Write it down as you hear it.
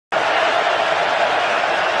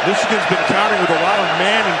Michigan's been countering with a lot of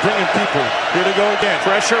man and bringing people. Here to go again.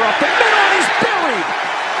 Pressure up the middle, he's buried!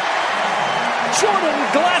 Jordan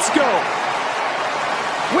Glasgow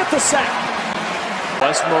with the sack.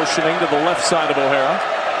 West motioning to the left side of O'Hara.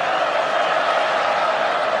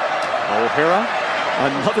 O'Hara,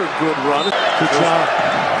 another good run. Good job.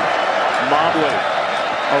 Mobley,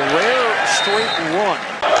 a rare straight run.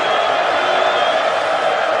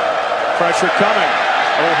 Pressure coming.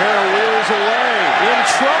 O'Hara wheels away, in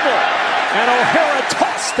trouble. And O'Hara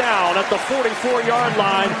touchdown at the 44-yard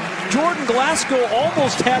line. Jordan Glasgow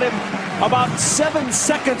almost had him about 7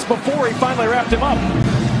 seconds before he finally wrapped him up.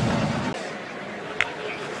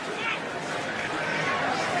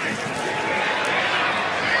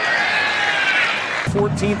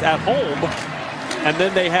 14th at home, and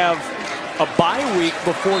then they have a bye week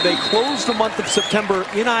before they close the month of September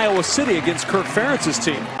in Iowa City against Kirk Ferentz's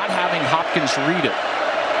team. Not having Hopkins read it.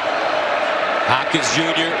 Hopkins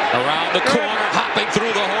Jr. around the corner, hopping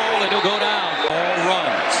through the hole, and he'll go down. All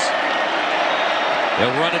runs.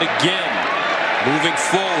 They'll run it again. Moving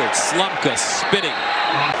forward, Slumka spinning.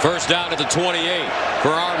 First down at the 28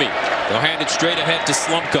 for Army. They'll hand it straight ahead to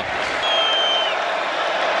Slumka.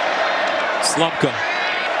 Slumka.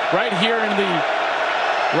 Right here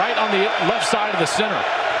right on the left side of the center.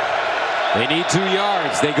 They need 2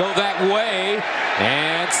 yards. They go that way.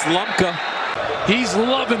 And Slumka. He's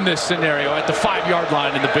loving this scenario at the 5-yard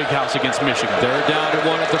line in the big house against Michigan. They're down to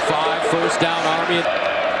 1 at the 5. First down, Army.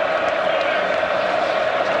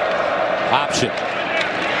 Option.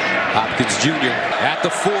 Hopkins Jr. at the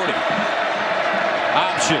 40.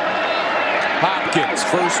 Option. Hopkins,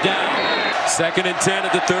 first down. 2nd and 10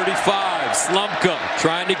 at the 35. Slumka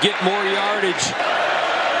trying to get more yardage.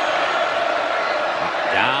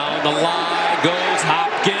 Down the line goes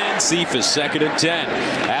Hopkins. Cephas, 2nd and 10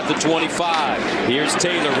 at the 25. Here's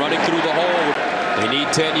Taylor running through the hole. They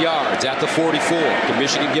need 10 yards at the 44. Can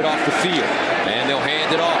Michigan get off the field? And they'll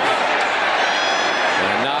hand it off.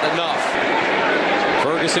 And not enough.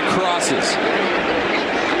 Ferguson crosses.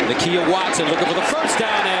 Nakia Watson looking for the first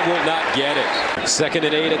down and will not get it. 2nd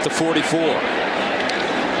and 8 at the 44.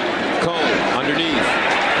 Cone underneath.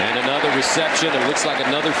 And another reception. It looks like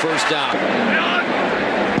another first down.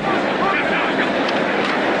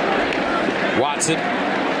 Watson.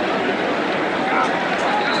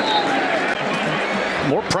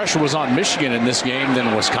 More pressure was on Michigan in this game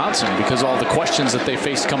than Wisconsin because of all the questions that they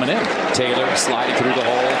faced coming in. Taylor sliding through the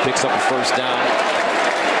hole, picks up a first down.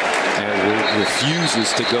 And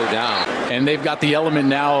refuses to go down. And they've got the element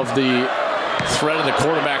now of the threat of the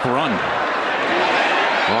quarterback run.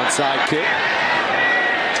 Onside kick.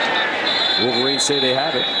 Wolverines say they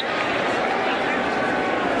have it.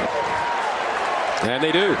 And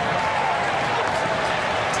they do.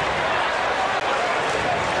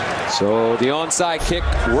 So the onside kick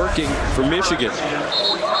working for Michigan.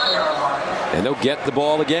 And they'll get the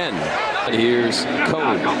ball again. Here's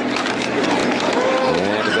Cone.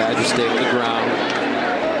 And the Badgers stay on the ground.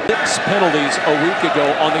 6 penalties a week ago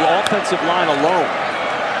on the offensive line alone.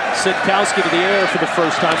 Sitkowski to the air for the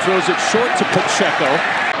first time. Throws it short to Pacheco.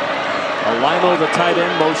 Alimo, the tight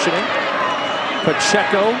end, motioning.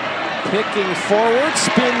 Pacheco picking forward.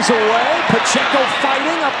 Spins away. Pacheco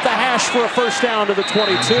fighting up the hash for a first down to the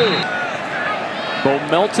 22. Bo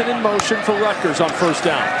Melton in motion for Rutgers on first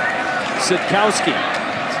down. Sitkowski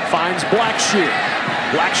finds Blackshear.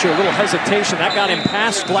 Blackshear, a little hesitation. That got him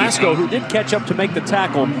past Glasgow, who did catch up to make the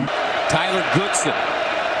tackle. Tyler Goodson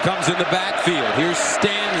comes in the backfield. Here's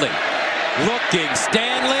Stanley. Looking.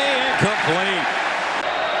 Stanley incomplete.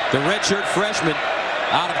 The redshirt freshman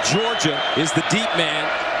out of Georgia is the deep man.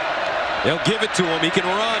 They'll give it to him. He can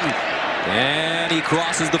run. And he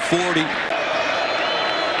crosses the 40.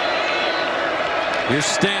 Here's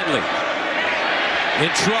Stanley.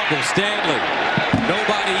 In trouble. Stanley.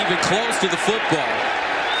 Nobody even close to the football.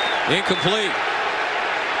 Incomplete.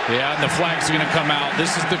 Yeah, and the flag's going to come out.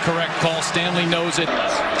 This is the correct call. Stanley knows it.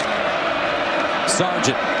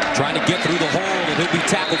 Sargent trying to get through the hole, and he'll be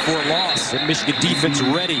tackled for a loss. And Michigan defense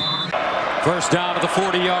ready. First down to the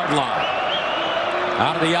 40-yard line.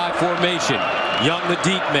 Out of the I formation. Young, the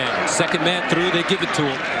deep man. Second man through, they give it to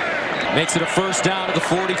him. Makes it a first down to the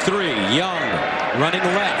 43. Young running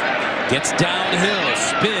left. Gets downhill,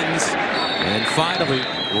 spins, and finally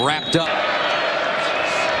wrapped up.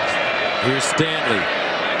 Here's Stanley.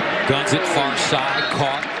 Guns it far side,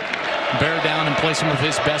 caught. Bear down and play some of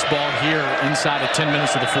his best ball here inside of 10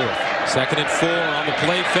 minutes of the 4th. 2nd and 4 on the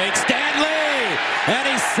play fake. Stanley! And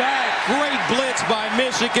he's sacked. Great blitz by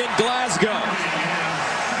Michigan. Glasgow.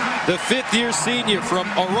 The 5th-year senior from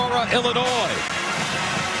Aurora, Illinois.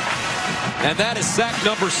 And that is sack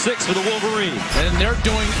number 6 for the Wolverines. And they're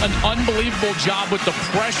doing an unbelievable job with the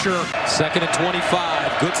pressure. 2nd and 25.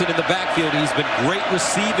 Goodson in the backfield. He's been great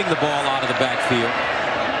receiving the ball out of the backfield.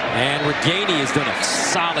 And Reganey has done a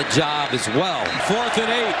solid job as well. 4th and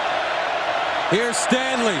 8. Here's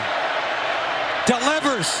Stanley.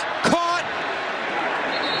 Delivers. Caught.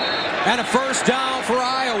 And a first down for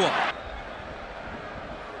Iowa.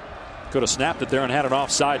 Could have snapped it there and had an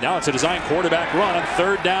offside. Now it's a design quarterback run on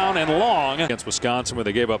 3rd down and long against Wisconsin, where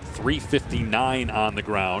they gave up 359 on the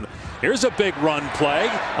ground. Here's a big run play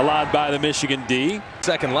allowed by the Michigan D.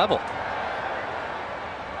 Second level.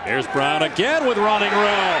 Here's Brown again with running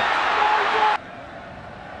room.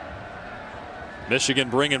 Michigan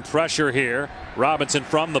bringing pressure here. Robinson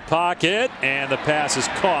from the pocket, and the pass is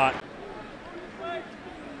caught.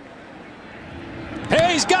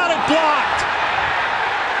 Hey, he's got it blocked.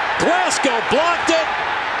 Glasgow blocked it.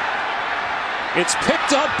 It's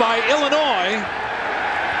picked up by Illinois,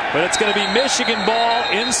 but it's going to be Michigan ball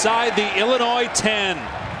inside the Illinois 10.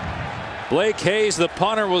 Blake Hayes, the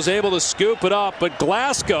punter, was able to scoop it up, but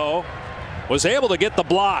Glasgow was able to get the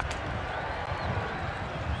block.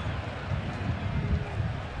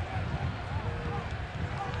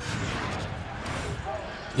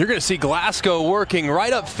 You're going to see Glasgow working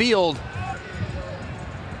right upfield.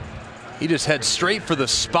 He just heads straight for the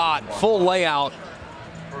spot, full layout.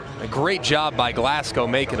 A great job by Glasgow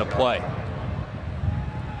making a play.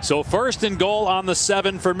 So 1st and goal on the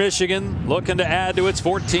 7 for Michigan, looking to add to its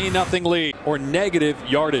 14-0 lead or negative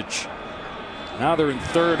yardage. Now they're in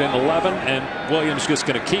 3rd and 11, and Williams just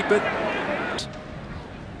going to keep it.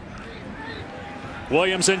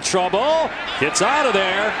 Williams in trouble, gets out of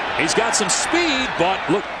there. He's got some speed, but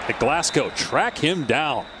look at Glasgow track him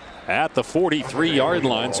down at the 43-yard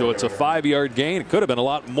line, so it's a 5-yard gain. It could have been a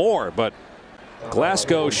lot more, but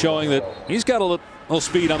Glasgow showing that he's got a little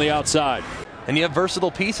speed on the outside. And you have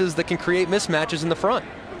versatile pieces that can create mismatches in the front.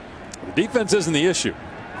 The defense isn't the issue.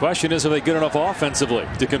 Question is, are they good enough offensively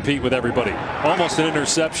to compete with everybody? Almost an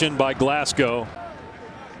interception by Glasgow.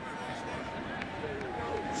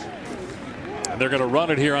 And they're going to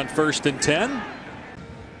run it here on 1st and 10.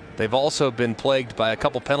 They've also been plagued by a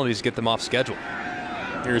couple penalties to get them off schedule.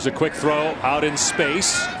 Here's a quick throw out in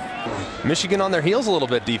space. Michigan on their heels a little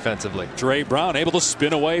bit defensively. Dre Brown able to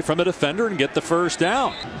spin away from a defender and get the first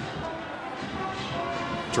down.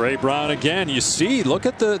 Dre Brown again. You see, look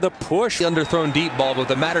at the push. The underthrown deep ball with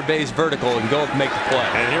the Matter Bay's vertical and go make the play.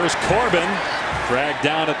 And here's Corbin, dragged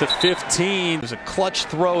down at the 15. It was a clutch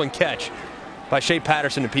throw and catch by Shea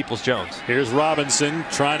Patterson and Peoples-Jones. Here's Robinson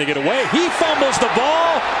trying to get away. He fumbles the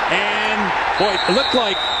ball, and boy, it looked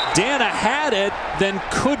like Dana had it, then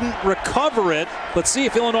couldn't recover it. Let's see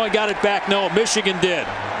if Illinois got it back. No, Michigan did.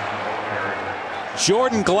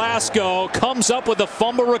 Jordan Glasgow comes up with a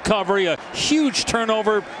fumble recovery, a huge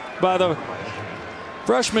turnover by the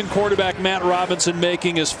freshman quarterback Matt Robinson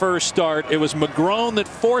making his first start. It was McGrone that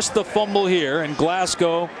forced the fumble here, and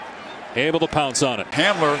Glasgow able to pounce on it.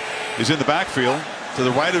 Handler is in the backfield to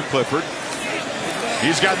the right of Clifford.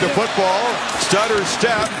 He's got the football, stutter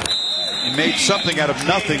step. He made something out of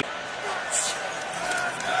nothing.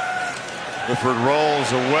 Clifford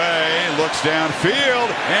rolls away, looks downfield,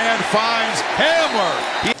 and finds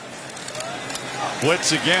Handler.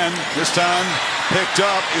 Blitz again, this time picked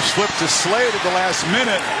up. He slipped to Slade at the last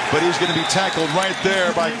minute, but he's going to be tackled right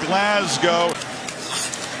there by Glasgow.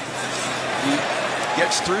 He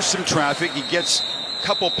gets through some traffic. He gets a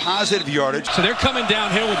couple positive yardage. So they're coming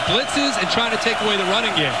downhill with blitzes and trying to take away the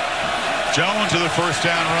running game. Jones to the first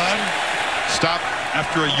down run. Stopped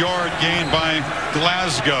after a yard gain by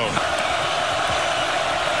Glasgow.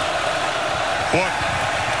 Book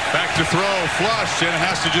back to throw, flush, and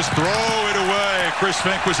has to just throw it away. Chris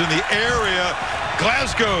Fink was in the area.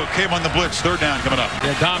 Glasgow came on the blitz. 3rd down coming up.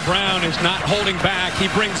 Yeah, Don Brown is not holding back. He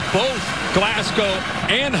brings both Glasgow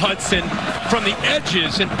and Hudson from the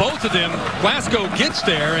edges, and both of them, Glasgow gets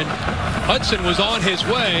there, and Hudson was on his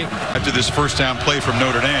way. After this first down play from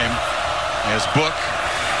Notre Dame, as Book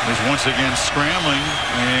is once again scrambling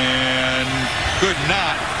and could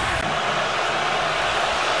not.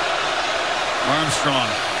 Armstrong.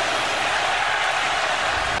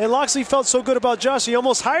 And Loxley felt so good about Josh, he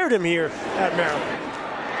almost hired him here at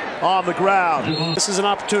Maryland. On the ground. This is an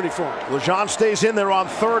opportunity for him. Lejean stays in there on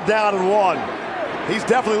 3rd down and 1. He's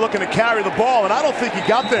definitely looking to carry the ball, and I don't think he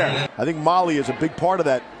got there. I think Molly is a big part of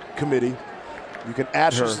that committee. You can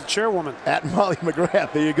add her. She's the chairwoman. At Molly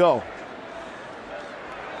McGrath. There you go.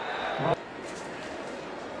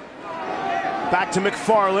 Back to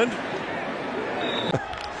McFarland.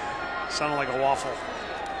 Sounded like a waffle.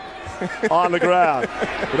 on the ground.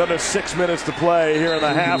 With under 6 minutes to play here in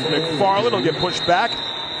the half, McFarland will get pushed back.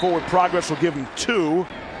 Forward progress will give him 2.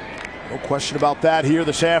 No question about that here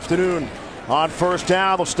this afternoon. On first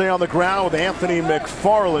down, they'll stay on the ground with Anthony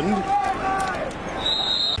McFarland.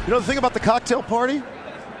 You know the thing about the cocktail party?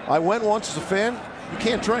 I went once as a fan. You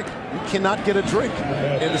can't drink. You cannot get a drink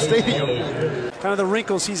in the stadium. Kind of the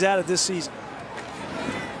wrinkles he's added this season.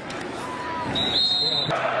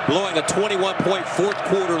 Blowing a 21-point fourth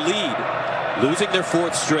quarter lead. Losing their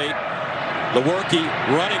 4th straight. Lewerke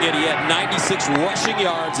running it. He had 96 rushing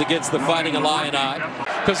yards against the Fighting Illini.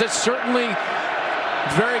 Because it's certainly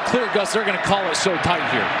very clear, Gus, they're going to call it so tight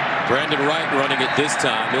here. Brandon Wright running it this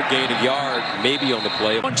time. He'll gain a yard, maybe on the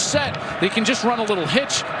play. One set, they can just run a little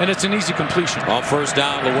hitch, and it's an easy completion. On first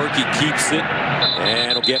down, Lewerke keeps it,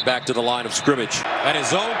 and he'll get back to the line of scrimmage. At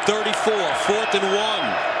his own 34, 4th and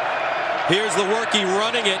 1. Here's Lewerke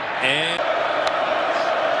running it, and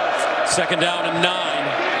 2nd down and 9.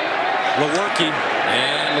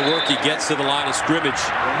 Lewerke gets to the line of scrimmage.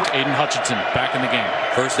 Aiden Hutchinson back in the game.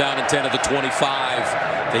 1st down and 10 of the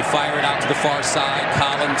 25. They fire it out to the far side.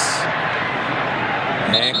 Collins.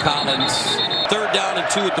 3rd down and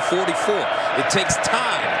 2 at the 44. It takes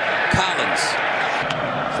time. Collins.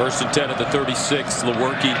 1st and 10 at the 36.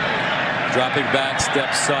 Lewerke dropping back,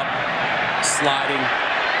 steps up, sliding,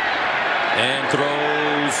 and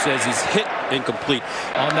throws as he's hit. Incomplete.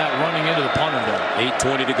 On that running into the punter there.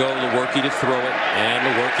 8:20 to go. Lewerke to throw it, and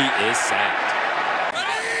Lewerke is sacked.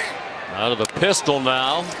 Out of the pistol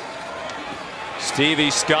now. Stevie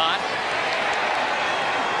Scott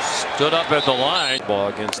stood up at the line. Ball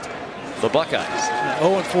against the Buckeyes.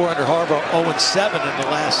 0-4 under Harbaugh, 0-7 in the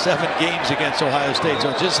last 7 games against Ohio State. So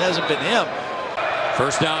it just hasn't been him.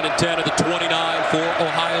 1st down and 10 of the 29 for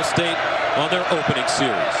Ohio State on their opening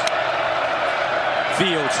series.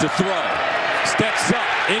 Fields to throw. Steps up,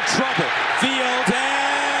 in trouble. Fields,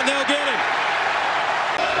 and they'll get him.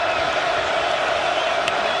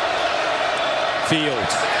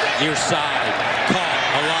 Fields, near side, caught,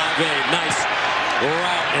 Olave, nice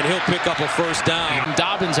route, and he'll pick up a 1st down.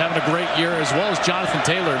 Dobbins having a great year, as well as Jonathan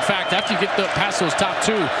Taylor. In fact, after you get past those top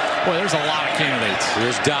 2, boy, there's a lot of candidates.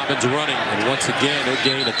 Here's Dobbins running, and once again, he'll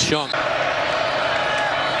gain a chunk.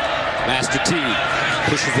 Master T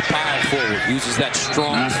pushes the pile forward, uses that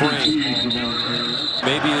strong frame.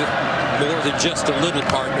 Maybe more than just a little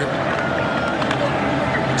partner.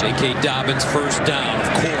 J.K. Dobbins 1st down, of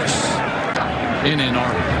course. In Ann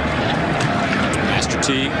Arbor. Master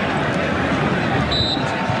T.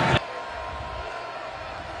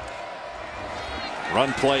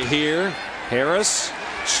 Run play here. Harris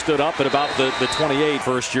stood up at about the 28.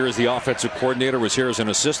 First year as the offensive coordinator, was here as an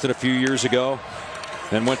assistant a few years ago.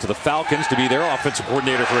 Then went to the Falcons to be their offensive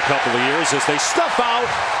coordinator for a couple of years as they stuff out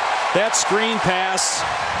that screen pass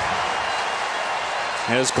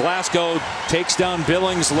as Glasgow takes down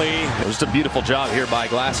Billingsley. Just a beautiful job here by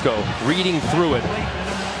Glasgow, reading through it.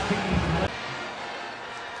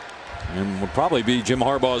 And would probably be Jim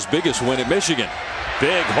Harbaugh's biggest win at Michigan.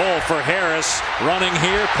 Big hole for Harris, running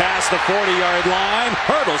here past the 40-yard line,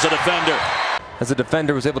 hurdles a defender. As the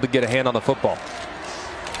defender was able to get a hand on the football.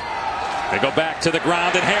 They go back to the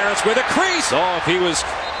ground, and Harris with a crease. Oh, if he was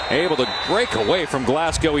able to break away from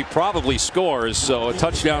Glasgow, he probably scores. So a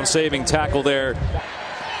touchdown-saving tackle there. Going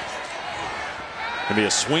to be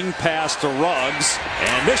a swing pass to Ruggs,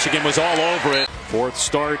 and Michigan was all over it. 4th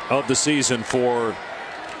start of the season for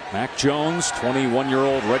Mac Jones,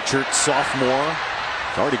 21-year-old redshirt sophomore.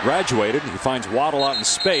 He's already graduated. He finds Waddle out in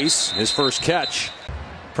space, his first catch.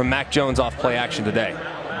 From Mac Jones off play action today.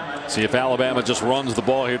 See if Alabama just runs the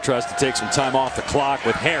ball here, tries to take some time off the clock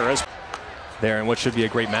with Harris. There in what should be a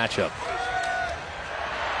great matchup.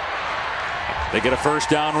 They get a 1st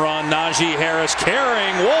down run. Najee Harris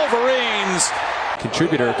carrying Wolverines.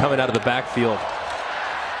 Contributor coming out of the backfield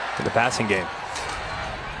in the passing game.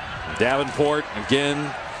 Davenport again,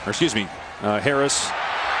 Harris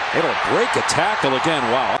able to break a tackle again.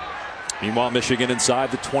 Wow. Meanwhile, Michigan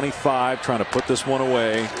inside the 25, trying to put this one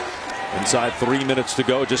away. Inside 3 minutes to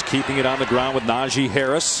go, just keeping it on the ground with Najee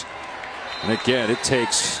Harris. And again, it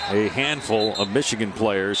takes a handful of Michigan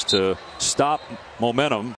players to stop momentum.